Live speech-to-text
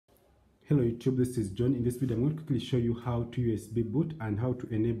Hello YouTube, this is John. In this video I'm going to quickly show you how to USB boot and how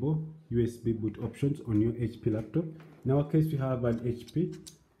to enable USB boot options on your HP laptop. In our case we have an HP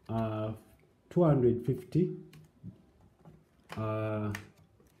 250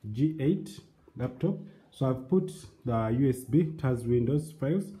 G8 laptop. So I've put the USB TAS Windows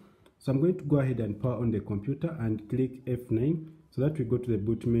files. So I'm going to go ahead and power on the computer and click F9 so that we go to the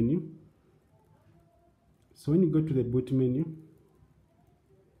boot menu. So when you go to the boot menu,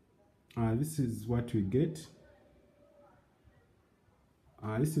 this is what we get.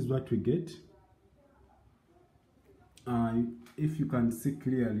 If you can see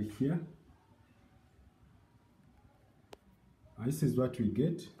clearly here, this is what we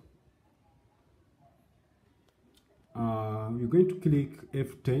get. You're going to click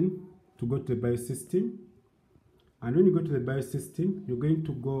F10 to go to the BIOS system, and when you go to the BIOS system, you're going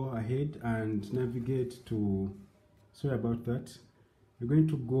to go ahead and navigate to, sorry about that, you're going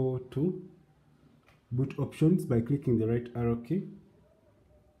to go to boot options by clicking the right arrow key.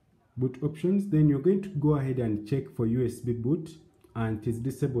 Boot options, then you're going to go ahead and check for USB boot, and it is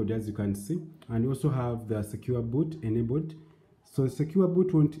disabled as you can see, and you also have the secure boot enabled. So secure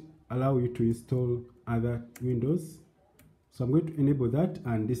boot won't allow you to install other Windows, so I'm going to enable that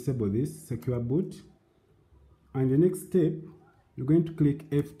and disable this secure boot. And the next step, you're going to click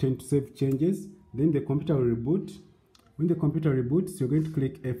F10 to save changes, then the computer will reboot. When the computer reboots, you're going to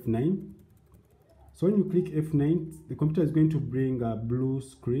click F9. So when you click F9, the computer is going to bring a blue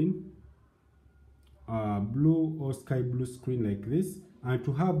screen, blue or sky blue screen like this, and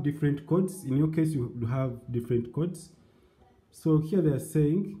to have different codes. In your case, you have different codes. So here they are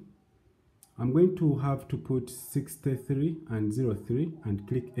saying I'm going to have to put 63 and 03 and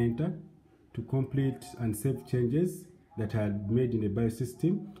click enter to complete and save changes that I had made in the BIOS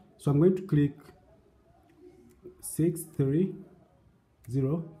system. So I'm going to click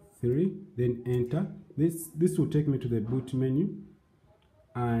 6303, then enter. This will take me to the boot menu,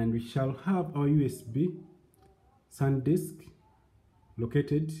 and we shall have our USB SanDisk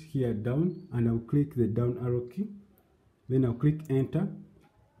located here down, and I'll click the down arrow key, then I'll click enter.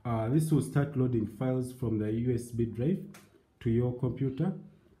 This will start loading files from the USB drive to your computer,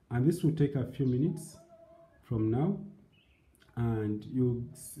 and this will take a few minutes from now, and you'll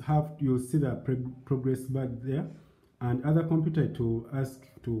see the progress bar there. And other computer to ask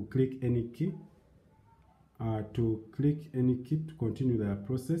to click any key, to continue the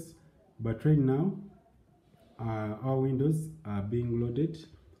process. But right now, our Windows are being loaded,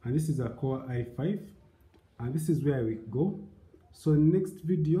 and this is a Core i5, and this is where we go. So in the next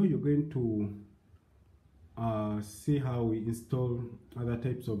video, you're going to see how we install other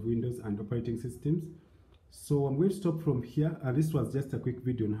types of Windows and operating systems. So I'm going to stop from here, and this was just a quick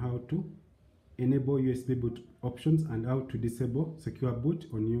video on how to enable USB boot options and how to disable secure boot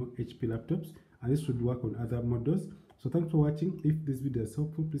on your HP laptops, and this should work on other models. So thanks for watching. If this video is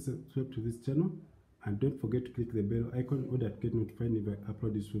helpful, please subscribe to this channel, and don't forget to click the bell icon in order to get notified if I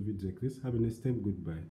upload useful videos like this. Have a nice time. Goodbye.